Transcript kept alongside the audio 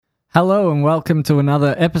Hello and welcome to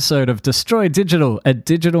another episode of Destroy Digital, a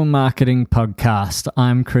digital marketing podcast.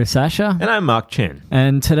 I'm Chris Asher. And I'm Mark Chen.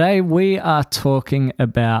 And today we are talking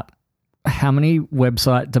about how many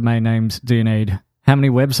website domain names do you need? How many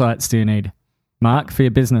websites do you need? Mark, for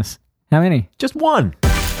your business. How many? Just one.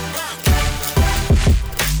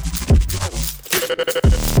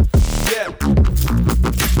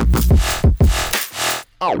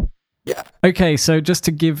 Okay, so just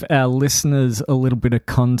to give our listeners a little bit of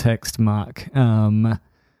context, Mark,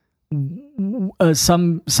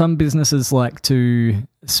 some businesses like to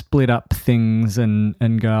split up things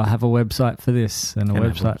and go, I'll have a website for this and a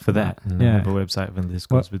website for that. And I have a website when this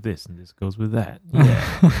goes with this and this goes with that.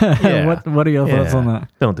 Yeah. What are your thoughts on that?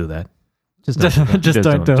 Don't do that. Just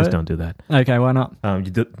don't do that. Okay, why not?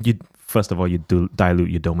 First of all, you dilute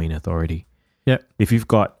your domain authority. Yep. If you've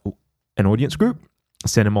got an audience group,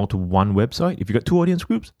 send them all to one website. If you've got two audience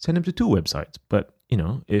groups, send them to two websites. But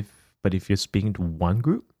if you're speaking to one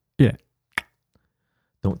group,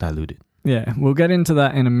 don't dilute it. Yeah, we'll get into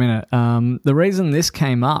that in a minute. The reason this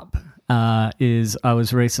came up is I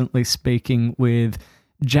was recently speaking with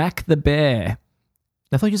Jack the Bear.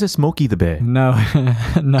 I thought you said Smokey the Bear. No,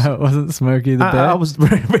 it wasn't Smokey the Bear. I was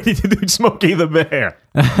ready to do Smokey the Bear.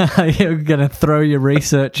 You're going to throw your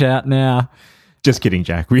research out now. Just kidding,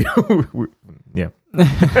 Jack. Yeah.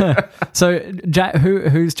 So, Jack,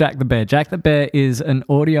 who's Jack the Bear? Jack the Bear is an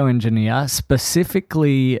audio engineer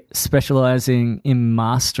specifically specializing in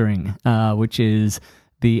mastering, which is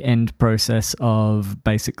the end process of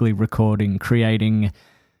basically recording, creating,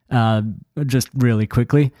 just really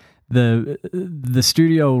quickly. The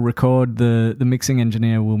studio will record, the mixing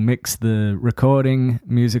engineer will mix the recording,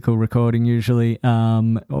 musical recording usually,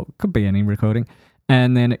 or it could be any recording.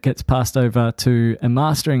 And then it gets passed over to a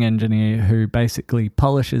mastering engineer who basically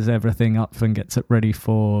polishes everything up and gets it ready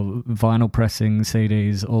for vinyl pressing,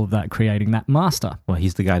 CDs, all of that, creating that master. Well,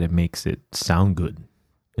 he's the guy that makes it sound good,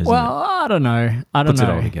 isn't it? I don't know. Puts it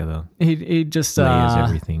all together. He just layers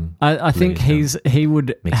everything. I think he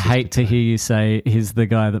would hate to hear you say he's the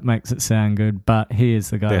guy that makes it sound good, but he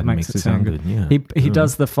is the guy that makes it sound good. Yeah. He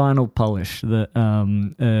does the final polish that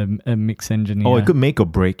a mix engineer. Oh, it could make or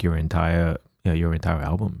break your entire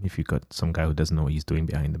album if you've got some guy who doesn't know what he's doing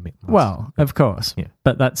behind the mix. Well, of course. Yeah.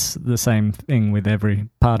 But that's the same thing with every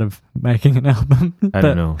part of making an album. I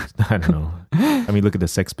don't know. I mean, look at the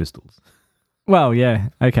Sex Pistols. Well, yeah,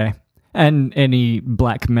 okay. And any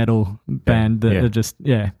black metal band that are just,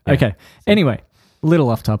 okay. Anyway,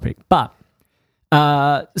 little off topic. But,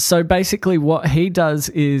 so basically what he does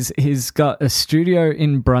is he's got a studio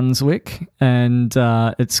in Brunswick and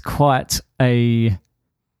it's quite an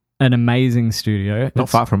amazing studio. Not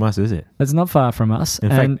far from us, is it? It's not far from us.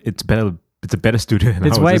 In fact, it's better. It's a better studio than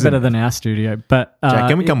ours. It's way better than our studio. But Jack,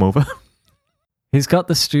 can we come over? He's got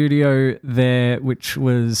the studio there, which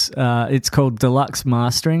was it's called Deluxe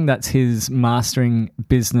Mastering. That's his mastering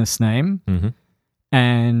business name,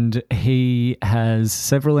 and he has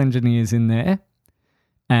several engineers in there,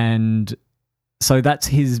 and so that's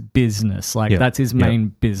his business. That's his main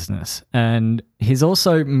business, and he's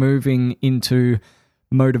also moving into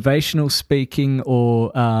motivational speaking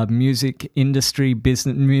or music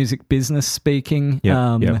business speaking.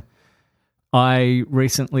 I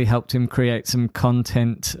recently helped him create some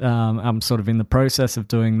content. I'm sort of in the process of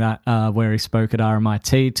doing that, where he spoke at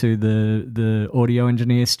RMIT to the audio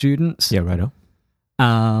engineer students. Yeah, righto.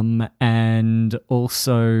 And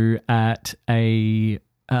also at a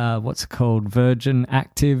what's it called, Virgin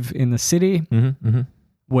Active in the city.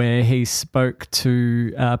 Where he spoke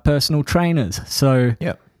to personal trainers. So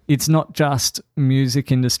it's not just music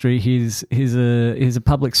industry. He's a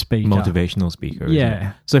public speaker, motivational speaker.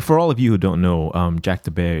 Yeah. So for all of you who don't know, Jack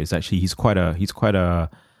the Bear is actually he's quite a I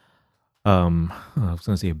was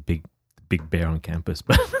going to say a big bear on campus,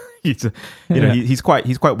 but he's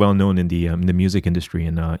quite well known in the music industry,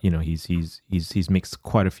 and he's mixed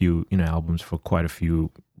quite a few albums for quite a few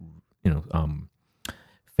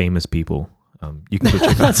famous people. You can go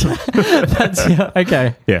check out.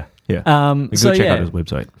 Okay. Yeah. Check out his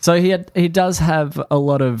website. So he does have a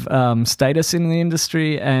lot of status in the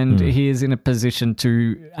industry, and he is in a position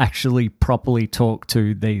to actually properly talk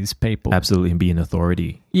to these people. Absolutely, and be an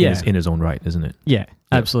authority. In his own right, isn't it? Yeah,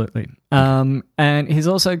 absolutely. And he's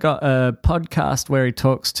also got a podcast where he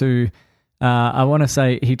talks to. I want to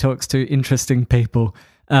say he talks to interesting people.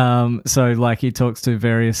 So like he talks to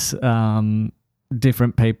various.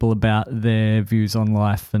 Different people about their views on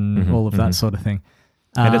life and all of that sort of thing.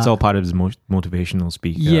 And it's all part of his motivational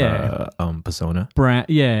speaker persona.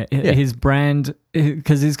 His brand,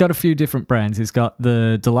 because he's got a few different brands. He's got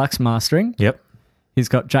the Deluxe Mastering. Yep. He's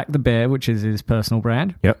got Jack the Bear, which is his personal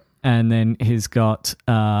brand. Yep. and then he's got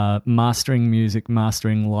Mastering Music,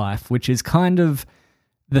 Mastering Life, which is kind of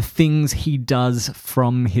the things he does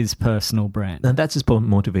from his personal brand. And that's his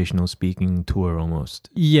motivational speaking tour almost.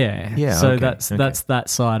 Yeah. Yeah. So okay, that's that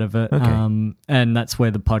side of it. Okay. And that's where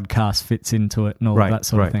the podcast fits into it and all of that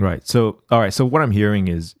sort of thing. Right. So, all right. So what I'm hearing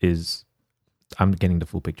is I'm getting the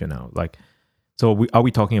full picture now. Like, so are we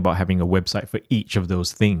talking about having a website for each of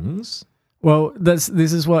those things? Well, this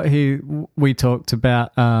is what we talked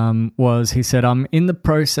about. Was he said, I'm in the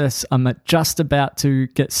process. I'm just about to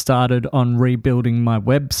get started on rebuilding my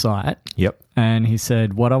website. Yep. And he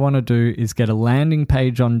said, what I want to do is get a landing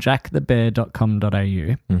page on jackthebear.com.au,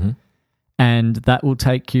 Mm-hmm. and that will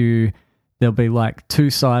take you. There'll be like two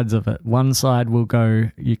sides of it. One side will go,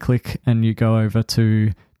 you click and you go over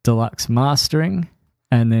to Deluxe Mastering,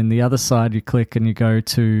 and then the other side you click and you go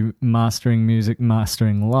to Mastering Music,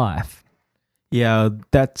 Mastering Life. Yeah,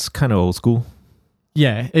 that's kind of old school.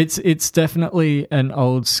 Yeah, it's definitely an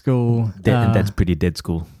old school. And that's pretty dead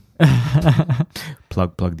school.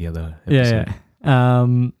 Plug the other episode.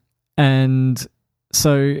 Yeah. And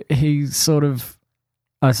so he sort of,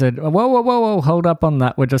 I said, whoa, hold up on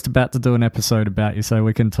that. We're just about to do an episode about you, so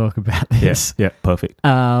we can talk about this. Yes, yeah, perfect.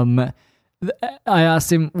 I asked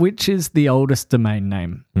him, which is the oldest domain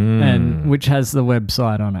name and which has the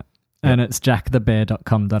website on it. And it's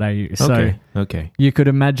jackthebear.com.au. So okay. you could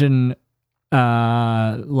imagine,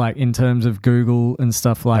 like in terms of Google and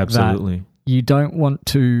stuff like Absolutely. that, you don't want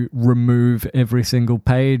to remove every single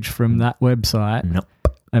page from that website Nope.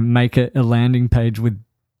 and make it a landing page with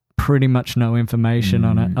pretty much no information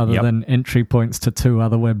on it other than entry points to two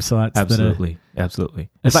other websites Absolutely.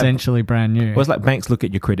 It's essentially brand new. Well, it's like banks look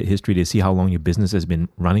at your credit history to see how long your business has been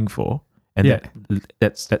running for. And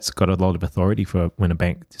that's got a lot of authority for when a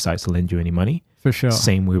bank decides to lend you any money. For sure.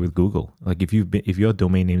 Same way with Google. Like if your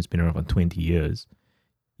domain name's been around for 20 years,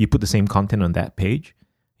 you put the same content on that page,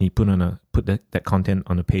 and you put that content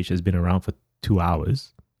on a page that's been around for 2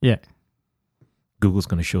 hours. Yeah. Google's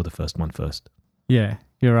going to show the first one first. Yeah,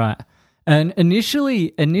 you're right. And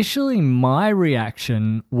initially my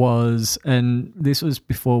reaction was, and this was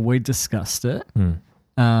before we discussed it,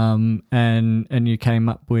 and you came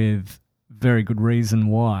up with very good reason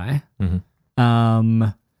why. Mm-hmm.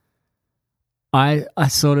 I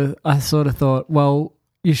sort of thought, well,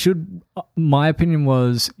 you should. My opinion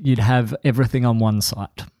was you'd have everything on one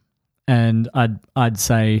site, and I'd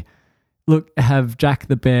say, look, have Jack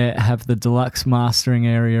the Bear have the deluxe mastering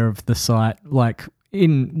area of the site, like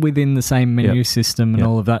within the same menu system and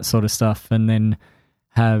all of that sort of stuff, and then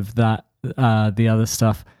have that the other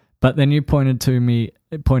stuff. But then you pointed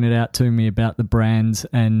out to me about the brands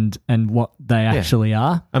and what they actually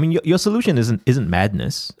are. I mean, your solution isn't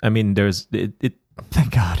madness. I mean, there's it.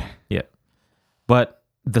 Thank God. Yeah, but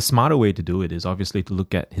the smarter way to do it is obviously to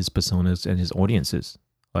look at his personas and his audiences.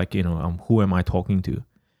 Like, who am I talking to?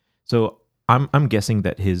 So I'm guessing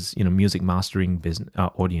that his music mastering business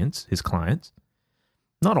audience, his clients,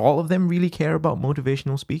 not all of them really care about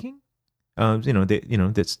motivational speaking. It's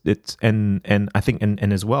and I think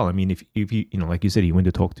and as well, I mean, if you like you said, you went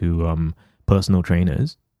to talk to personal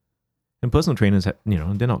trainers, and personal trainers,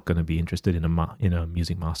 they're not going to be interested in a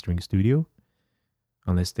music mastering studio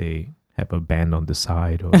unless they have a band on the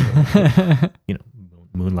side or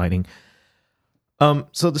moonlighting.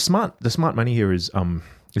 So the smart money here is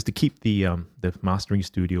to keep the mastering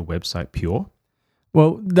studio website pure.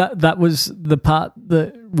 Well, that was the part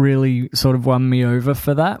that really sort of won me over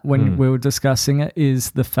for that when we were discussing it,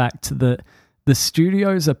 is the fact that the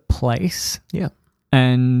studio's a place. Yeah.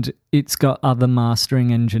 And it's got other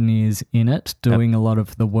mastering engineers in it doing a lot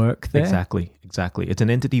of the work there. Exactly. It's an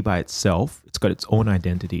entity by itself. It's got its own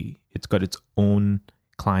identity. It's got its own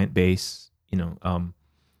client base, and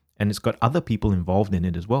it's got other people involved in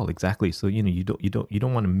it as well. Exactly. So, you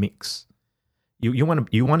don't want to mix. You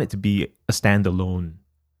want it to be a standalone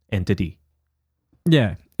entity.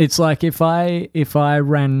 Yeah. It's like if I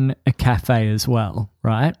ran a cafe as well,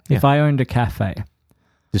 right? Yeah. If I owned a cafe.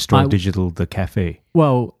 Destroy Digital the cafe.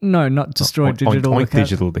 Well, no, not Destroy Digital. Oink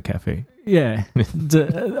Digital the cafe. Yeah.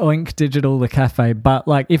 Oink Digital the cafe. But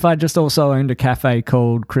like if I just also owned a cafe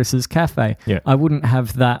called Chris's Cafe, I wouldn't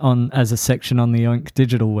have that on as a section on the Oink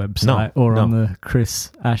Digital website on the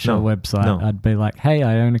Chris Asher website. No. I'd be like, hey,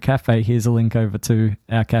 I own a cafe. Here's a link over to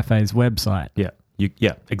our cafe's website. Yeah.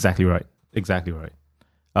 Exactly right.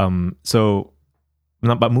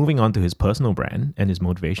 But moving on to his personal brand and his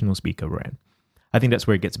motivational speaker brand, I think that's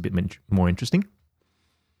where it gets a bit more interesting.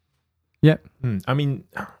 Yep. I mean,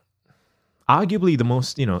 arguably the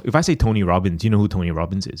most, if I say Tony Robbins, you know who Tony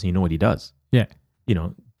Robbins is. You know what he does. Yeah.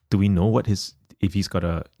 Do we know if he's got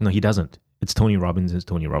no, he doesn't. It's Tony Robbins. It's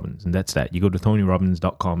Tony Robbins, and that's that. You go to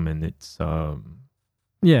TonyRobbins.com, and it's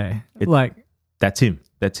that's him.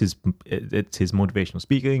 That's his. It's his motivational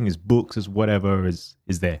speaking, his books, his whatever is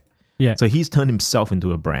there. Yeah. So he's turned himself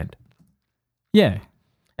into a brand. Yeah.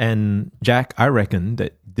 And Jack, I reckon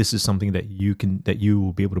that this is something that you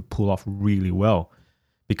will be able to pull off really well.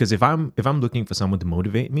 Because if I'm looking for someone to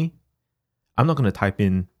motivate me, I'm not going to type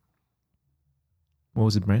in, what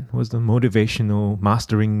was it, Brent? What was the motivational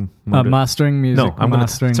mastering? Mastering music. No,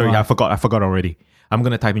 sorry, life. I forgot already. I'm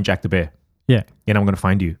going to type in Jack the Bear. Yeah. And I'm going to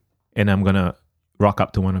find you. And I'm going to rock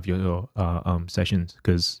up to one of your sessions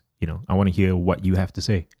because, I want to hear what you have to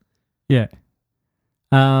say. Yeah.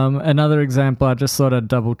 Another example, I just thought I'd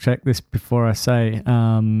double check this before I say,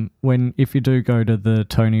 if you do go to the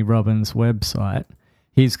Tony Robbins website,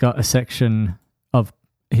 he's got a section of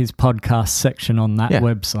his podcast section on that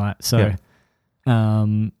website. So,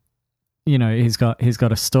 he's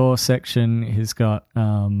got a store section. He's got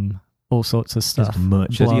all sorts of stuff.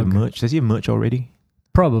 Merch. Does he have merch? Does he have merch already?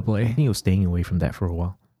 Probably. I think he was staying away from that for a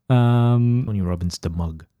while. Tony Robbins, the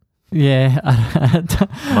mug. Yeah.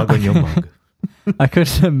 Mug on your mug. I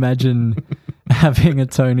couldn't imagine having a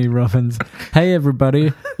Tony Robbins. Hey,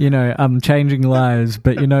 everybody, I'm changing lives,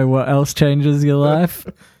 but you know what else changes your life?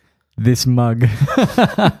 This mug.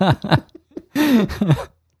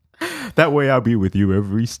 That way I'll be with you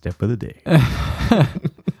every step of the day.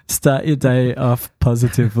 Start your day off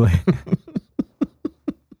positively.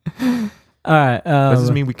 All right. Does this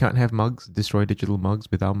mean we can't have mugs, destroy digital mugs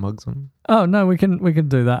with our mugs on? Oh no, we can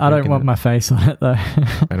do that. I don't want my face on it though.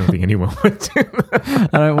 I don't think anyone would. I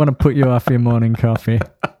don't want to put you off your morning coffee.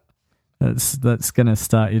 That's gonna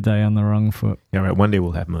start your day on the wrong foot. Yeah, right. One day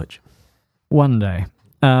we'll have merch. One day.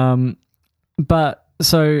 But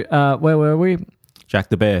so where were we? Jack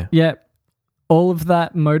the Bear. Yeah. All of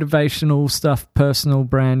that motivational stuff, personal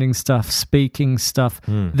branding stuff, speaking stuff,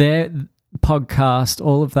 their podcast,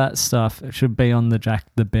 all of that stuff should be on the Jack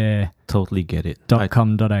the Bear. Totally get it.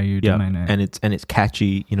 .com.au domain name. And it's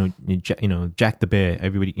catchy. Jack the Bear.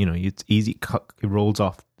 Everybody, it's easy. It rolls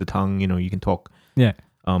off the tongue. You can talk. Yeah.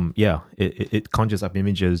 It conjures up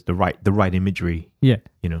images, the right imagery. Yeah.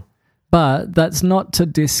 But that's not to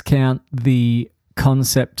discount the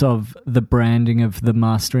concept of the branding of the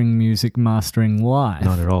mastering music, mastering life.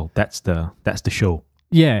 Not at all. That's the show.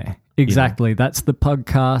 Yeah, exactly. That's the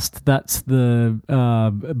podcast. That's the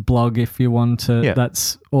blog if you want to. Yeah.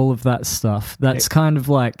 That's all of that stuff. That's kind of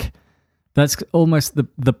like, that's almost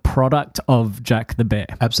the product of Jack the Bear.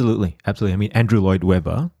 Absolutely. I mean, Andrew Lloyd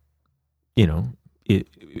Webber,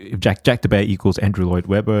 if Jack the Bear equals Andrew Lloyd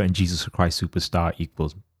Webber and Jesus Christ Superstar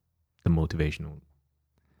equals the motivational.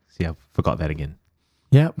 See, I forgot that again.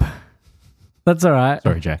 Yep. That's all right.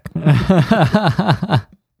 Sorry, Jack.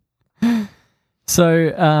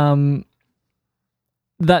 So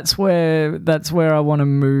that's where I want to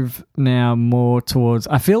move now more towards.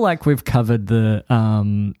 I feel like we've covered the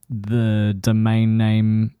domain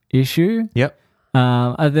name issue. Yep.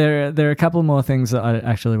 There are a couple more things that I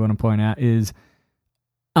actually want to point out is,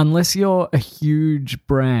 unless you're a huge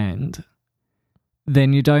brand,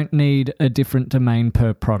 then you don't need a different domain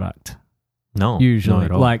per product. No, usually, not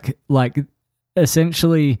at all. like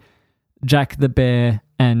essentially, Jack the Bear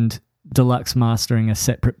and Deluxe Mastering are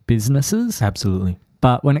separate businesses. Absolutely.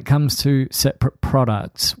 But when it comes to separate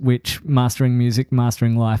products, which Mastering Music,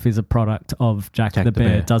 Mastering Life is a product of Jack the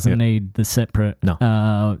Bear, doesn't need the separate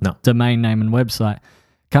domain name and website.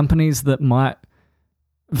 Companies that might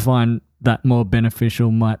find that more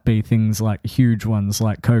beneficial might be things like huge ones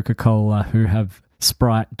like Coca-Cola, who have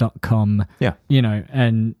Sprite.com,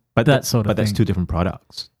 and that sort of thing. But that's two different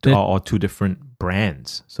products or two different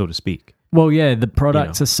brands, so to speak. Well, yeah, the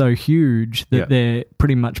products are so huge that they're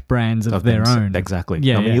pretty much brands of their own. Exactly.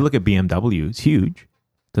 Yeah, you look at BMW, it's huge.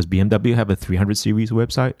 Does BMW have a 300 series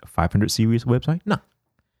website, a 500 series website? No.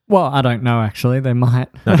 Well, I don't know, actually. They might.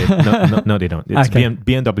 No, they don't. It's okay.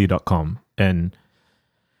 BMW.com, and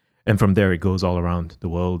from there it goes all around the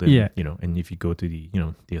world. And, and if you go to the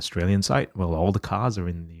Australian site, well, all the cars are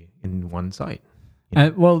in one site.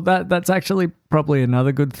 Well, that's actually probably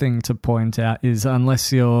another good thing to point out is,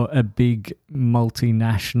 unless you're a big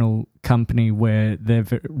multinational company where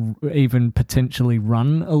they've even potentially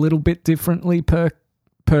run a little bit differently per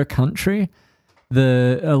country,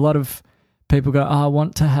 a lot of people go, I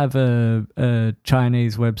want to have a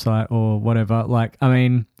Chinese website or whatever. Like, I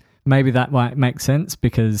mean, maybe that might make sense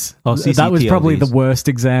because Oh, that was probably the CCTLDs. worst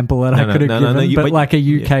example that I could have given. But like a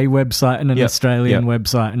UK website and an Australian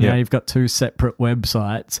website, and now you've got two separate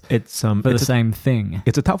websites It's for the same thing.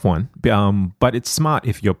 It's a tough one, but it's smart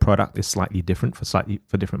if your product is slightly different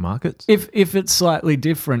for different markets. If it's slightly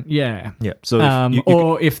different, yeah. Yeah.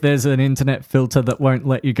 So if there's an internet filter that won't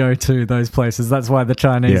let you go to those places, that's why the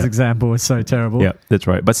Chinese example was so terrible. Yeah, that's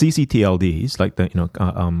right. But CCTLDs, like the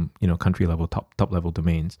country level top level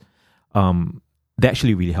domains, they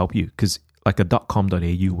actually really help you because like a .com.au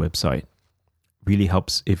website really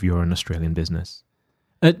helps if you're an Australian business.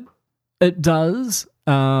 It does.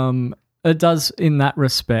 It does in that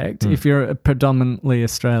respect. If you're a predominantly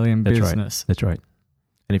Australian business, That's right.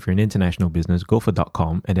 And if you're an international business, go for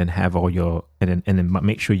 .com and then have all your and then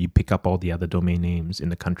make sure you pick up all the other domain names in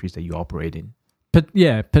the countries that you operate in. But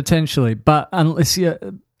yeah, potentially. But unless you're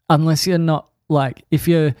not like if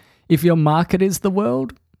your market is the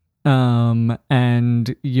world,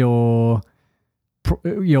 and you're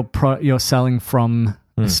selling from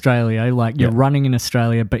Australia, like you're running in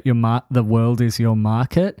Australia, but the world is your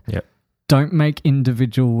market. Yep. Don't make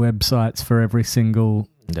individual websites for every single.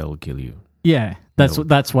 That will kill you. Yeah,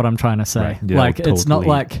 that's what I'm trying to say. Right. Like it's not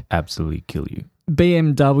like absolutely kill you.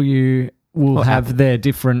 BMW will have their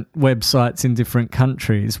different websites in different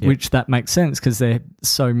countries, which that makes sense because they're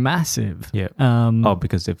so massive. Yeah.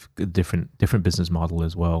 Because they've different business model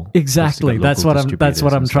as well. Exactly. That's what I'm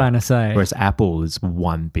trying to say. Whereas Apple is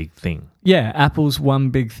one big thing. Yeah, Apple's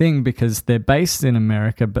one big thing because they're based in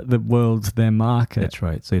America, but the world's their market. That's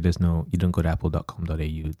right. So you don't go to apple.com.au.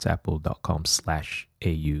 It's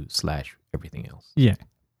apple.com/au/everything else. Yeah.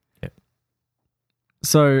 Yeah.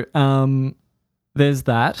 So there's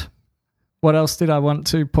that. What else did I want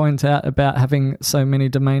to point out about having so many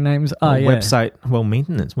domain names? Website,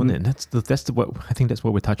 maintenance, wasn't it? That's what I think that's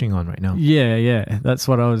what we're touching on right now. Yeah. That's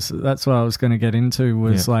what I was going to get into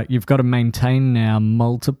was like you've got to maintain now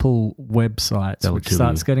multiple websites, which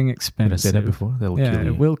starts getting expensive. Did I say that before? That'll kill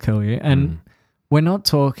you. It will kill you. And we're not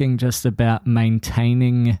talking just about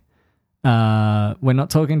maintaining. We're not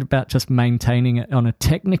talking about just maintaining it on a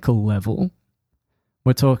technical level.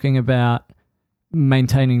 We're talking about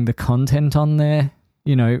maintaining the content on there,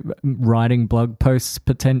 writing blog posts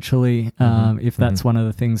potentially, if that's one of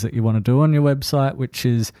the things that you want to do on your website, which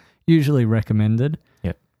is usually recommended.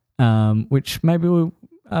 Yep. Which maybe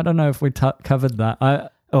I don't know if we covered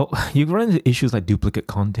that. You run into issues like duplicate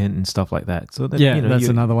content and stuff like that. So that, that's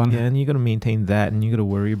another one. Yeah, and you got to maintain that, and you got to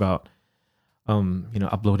worry about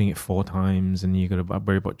uploading it 4 times, and you got to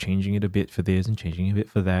worry about changing it a bit for this and changing it a bit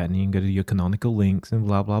for that, and you can go to your canonical links and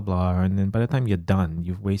blah blah blah, and then by the time you're done,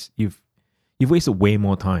 you've wasted way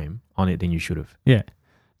more time on it than you should have. Yeah,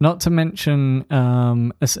 not to mention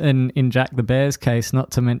in Jack the Bear's case,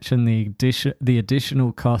 not to mention the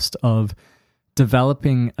additional cost of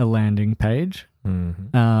developing a landing page.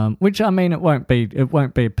 Which I mean, it won't be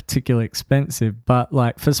particularly expensive, but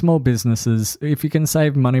like for small businesses, if you can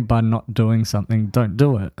save money by not doing something, don't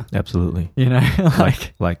do it. Absolutely.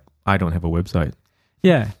 like I don't have a website.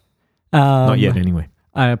 Yeah. Not yet, anyway.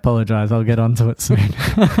 I apologize. I'll get onto it soon.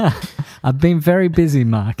 I've been very busy,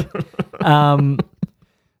 Mark.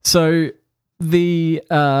 So the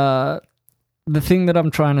thing that I'm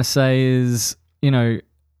trying to say is,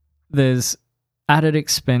 there's added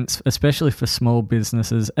expense, especially for small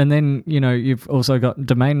businesses. And then, you've also got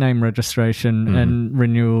domain name registration and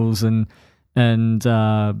renewals and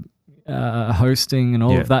hosting and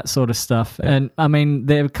all of that sort of stuff. Yeah. And I mean,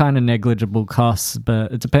 they're kind of negligible costs,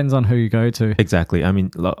 but it depends on who you go to. Exactly. I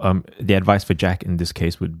mean, the advice for Jack in this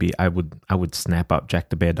case would be I would snap up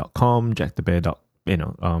jackthebear.com, jackthebear.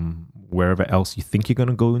 Wherever else you think you're going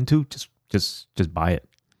to go into, just buy it.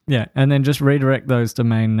 Yeah, and then just redirect those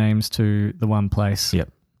domain names to the one place. Yep.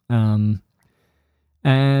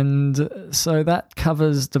 And so that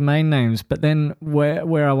covers domain names. But then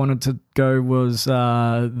where I wanted to go was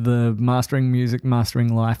the Mastering Music,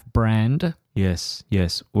 Mastering Life brand. Yes.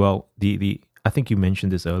 Well, the I think you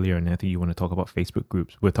mentioned this earlier, and I think you want to talk about Facebook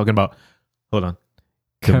groups. We're talking about, hold on,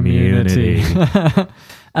 community.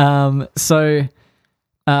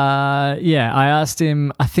 I asked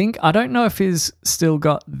him, I don't know if he's still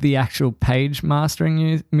got the actual page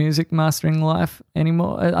Mastering Music, Mastering Life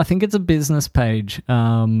anymore. I think it's a business page.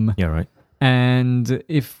 Yeah, right. And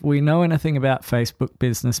if we know anything about Facebook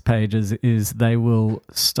business pages is they will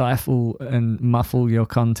stifle and muffle your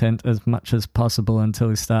content as much as possible until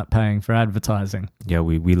you start paying for advertising. Yeah,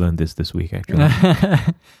 we learned this week, actually.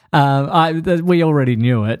 We already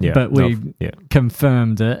knew it, but we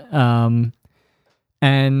confirmed it.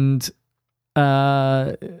 And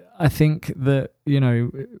I think that,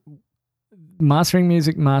 Mastering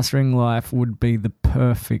Music, Mastering Life would be the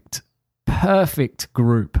perfect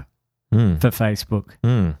group for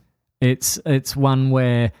Facebook. It's one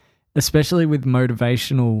where, especially with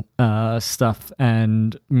motivational stuff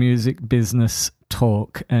and music business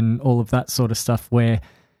talk and all of that sort of stuff, where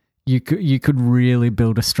you could really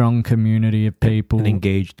build a strong community of people, an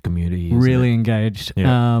engaged community, really engaged.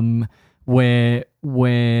 Yeah. Where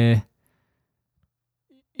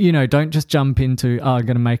don't just jump into, I'm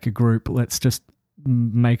going to make a group. Let's just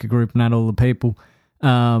make a group and add all the people.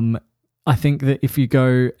 I think that if you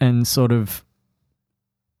go and sort of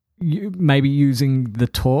maybe using the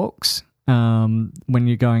talks when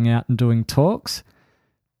you're going out and doing talks,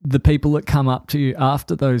 the people that come up to you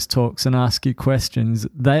after those talks and ask you questions,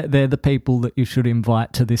 they're the people that you should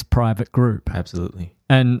invite to this private group. Absolutely.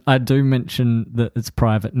 And I do mention that it's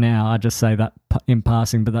private now. I just say that in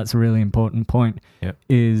passing, but that's a really important point. Yep.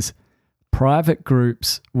 Is private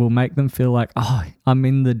groups will make them feel like, oh, I'm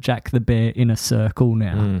in the Jack the Bear inner circle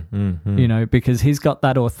now, because he's got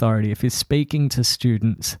that authority. If he's speaking to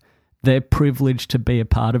students, they're privileged to be a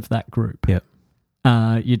part of that group. Yep.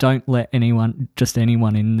 You don't let anyone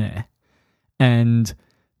in there. And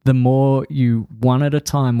the more you, one at a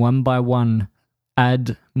time, one by one,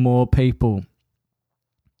 add more people,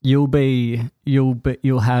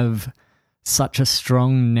 you'll have such a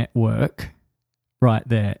strong network right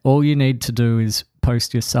there. All you need to do is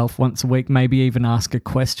post yourself once a week, maybe even ask a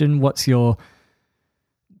question. What's your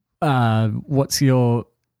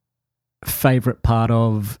favorite part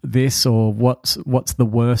of this, or what's the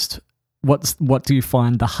worst? What do you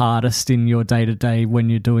find the hardest in your day-to-day when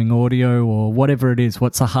you're doing audio or whatever it is?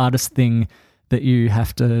 What's the hardest thing that you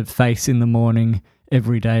have to face in the morning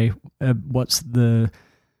every day? What's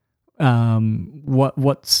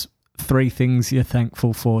what's 3 things you're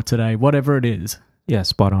thankful for today? Whatever it is. Yeah,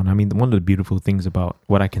 spot on. I mean, one of the beautiful things about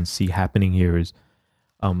what I can see happening here is,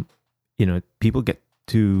 people get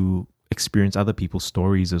to experience other people's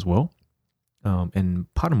stories as well.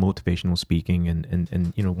 And part of motivational speaking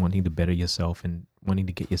and wanting to better yourself and wanting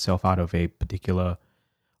to get yourself out of a particular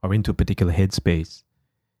or into a particular headspace,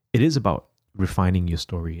 it is about refining your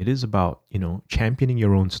story. It is about, championing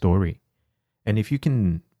your own story. And if you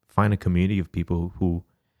can find a community of people who,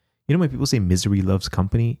 when people say misery loves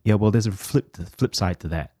company, yeah, well, there's a flip side to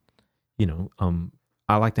that.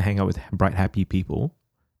 I like to hang out with bright, happy people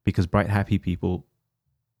because bright, happy people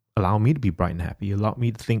allow me to be bright and happy, allow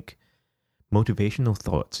me to think motivational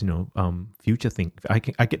thoughts, future think. I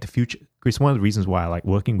get the future. Chris, one of the reasons why I like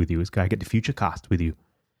working with you is I get the future cast with you.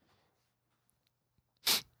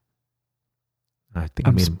 I think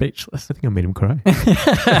I'm speechless. I think I made him cry.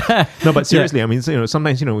 No, but seriously, yeah. I mean,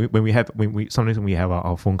 sometimes when we have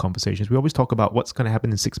our phone conversations, we always talk about what's going to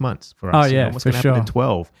happen in 6 months for us. Oh yeah, what's going to happen in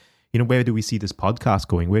 12. Where do we see this podcast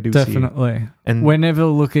going? Where do we definitely see it? And we're never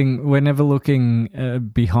looking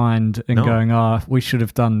behind and going, we should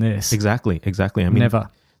have done this. Exactly. I mean, never.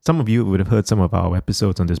 Some of you would have heard some of our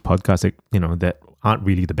episodes on this podcast that aren't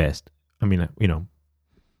really the best. I mean,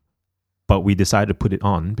 but we decided to put it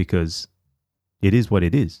on because it is what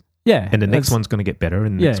it is. Yeah. And the next one's going to get better,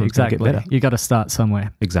 and the next one's going to get better. You got to start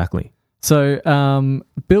somewhere. Exactly. So,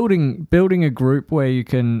 building a group where you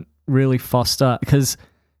can really foster, because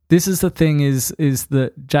this is the thing is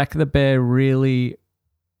that Jack the Bear really,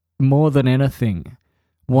 more than anything,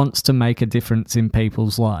 wants to make a difference in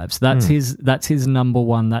people's lives. That's his number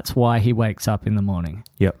one. That's why he wakes up in the morning.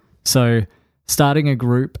 Yep. So starting a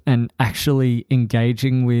group and actually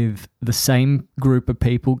engaging with the same group of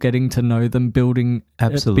people, getting to know them, building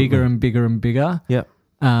Absolutely. Bigger and bigger and bigger. Yep.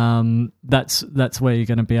 That's where you're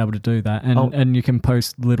going to be able to do that. And you can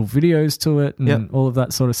post little videos to it and all of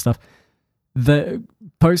that sort of stuff. The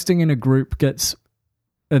posting in a group gets,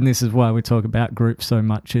 and this is why we talk about groups so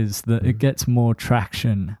much, is that it gets more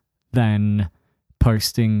traction than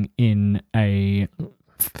posting in a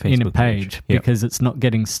Facebook page because it's not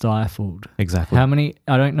getting stifled. Exactly.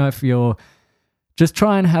 I don't know if you're just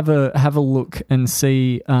try and have a look and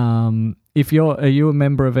see if are you a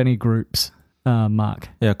member of any groups, Mark?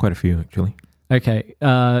 Yeah, quite a few actually. Okay.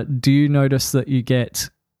 Do you notice that you get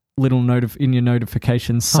little in your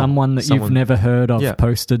notifications someone you've never heard of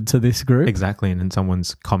posted to this group? Exactly. And then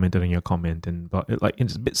someone's commented on your comment, and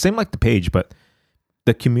it's a bit same like the page, but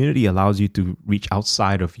the community allows you to reach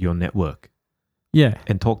outside of your network. Yeah.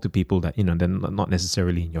 And talk to people that, they're not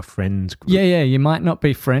necessarily in your friends group. Yeah, you might not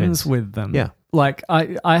be friends with them. Yeah. Like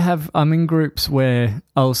I'm in groups where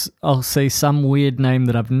I'll see some weird name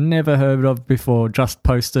that I've never heard of before just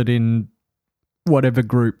posted in whatever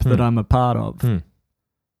group that I'm a part of.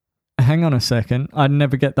 Hang on a second. I'd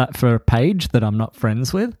never get that for a page that I'm not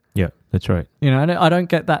friends with. Yeah, that's right. You know, I don't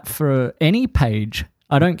get that for any page.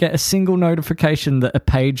 I don't get a single notification that a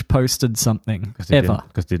page posted something ever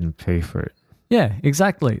because they didn't pay for it. Yeah,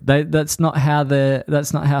 exactly. That's not how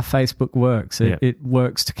Facebook works. It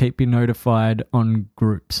works to keep you notified on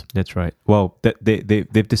groups. That's right. Well,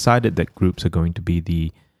 they've decided that groups are going to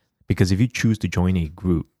be because if you choose to join a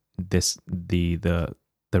group, the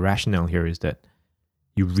rationale here is that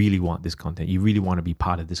you really want this content. You really want to be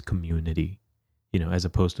part of this community, as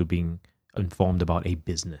opposed to being informed about a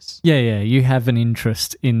business. Yeah. You have an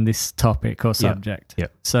interest in this topic or subject. Yeah.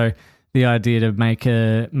 So the idea to make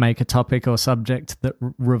a topic or subject that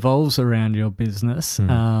revolves around your business,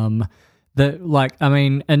 and don't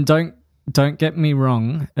get me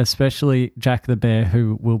wrong, especially Jack the Bear,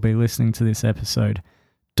 who will be listening to this episode,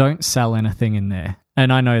 don't sell anything in there.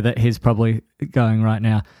 And I know that he's probably going right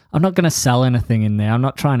now, I'm not going to sell anything in there. I'm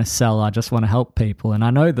not trying to sell. I just want to help people. And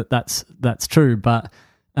I know that that's true, but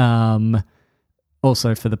also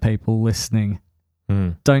for the people listening,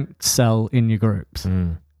 don't sell in your groups.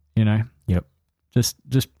 Yep.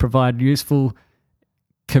 Just provide useful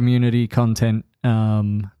community content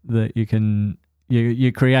that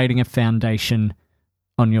you're creating a foundation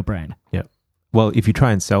on your brand. Yeah. Well, if you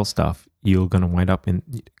try and sell stuff, you're going to wind up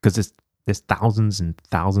because there's thousands and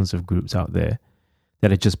thousands of groups out there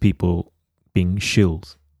that are just people being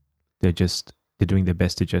shills. They're doing their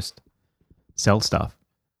best to just sell stuff,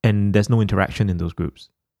 and there's no interaction in those groups.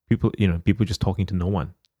 People just talking to no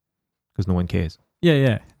one because no one cares.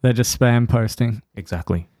 Yeah. They're just spam posting.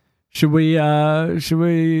 Exactly. Should we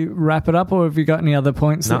wrap it up, or have you got any other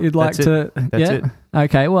points that you'd like to? That's it.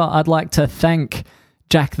 Okay. Well, I'd like to thank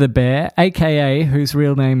Jack the Bear, aka whose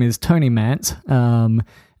real name is Tony Mance.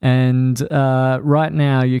 And right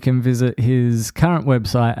now you can visit his current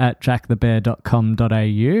website at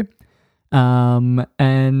jackthebear.com.au.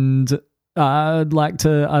 And I'd like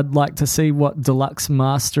to see what Deluxe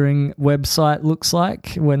Mastering website looks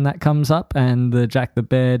like when that comes up, and the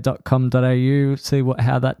jackthebear.com.au, see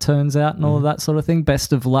how that turns out and all of that sort of thing.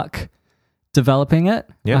 Best of luck developing it.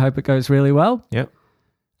 Yep. I hope it goes really well. Yep.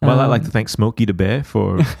 Well, I'd like to thank Smokey the Bear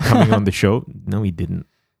for coming on the show. No, he didn't.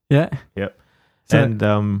 Yeah. Yep. And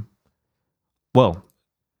well,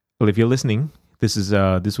 if you're listening, this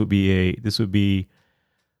would be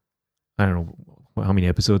I don't know, how many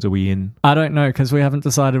episodes are we in? I don't know, because we haven't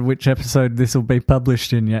decided which episode this will be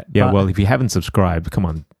published in yet. Yeah, well, if you haven't subscribed, come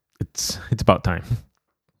on, it's about time.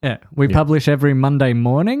 Yeah, we publish every Monday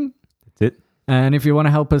morning. That's it. And if you want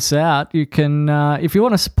to help us out, you can. If you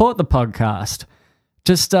want to support the podcast,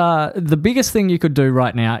 just the biggest thing you could do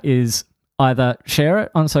right now is either share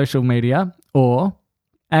it on social media or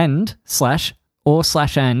give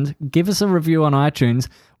us a review on iTunes.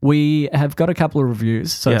 We have got a couple of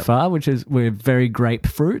reviews so far, which is we're very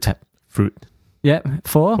grapefruit. Fruit. Yeah,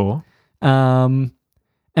 four. And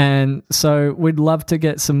so we'd love to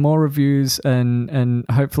get some more reviews, and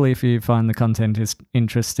hopefully if you find the content is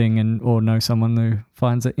interesting or know someone who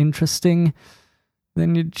finds it interesting,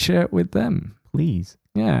 then you'd share it with them. Please.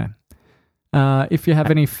 Yeah. If you have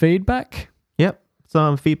any feedback. Yep.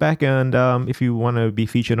 Some feedback, and if you want to be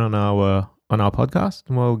featured on our podcast,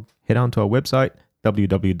 well, head on to our website, do we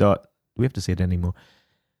have to say it anymore?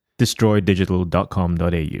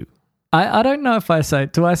 destroydigital.com.au. I don't know if I say,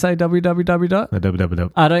 do I say www?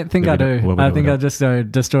 www. I don't think I do. I think I just go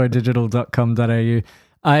destroydigital.com.au.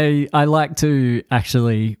 I like to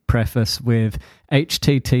actually preface with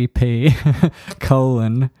http://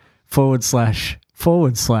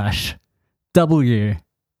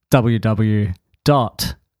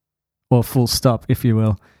 www. or full stop, if you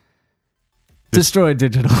will,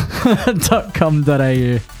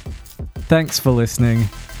 destroydigital.com.au. Thanks for listening.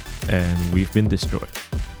 And we've been destroyed.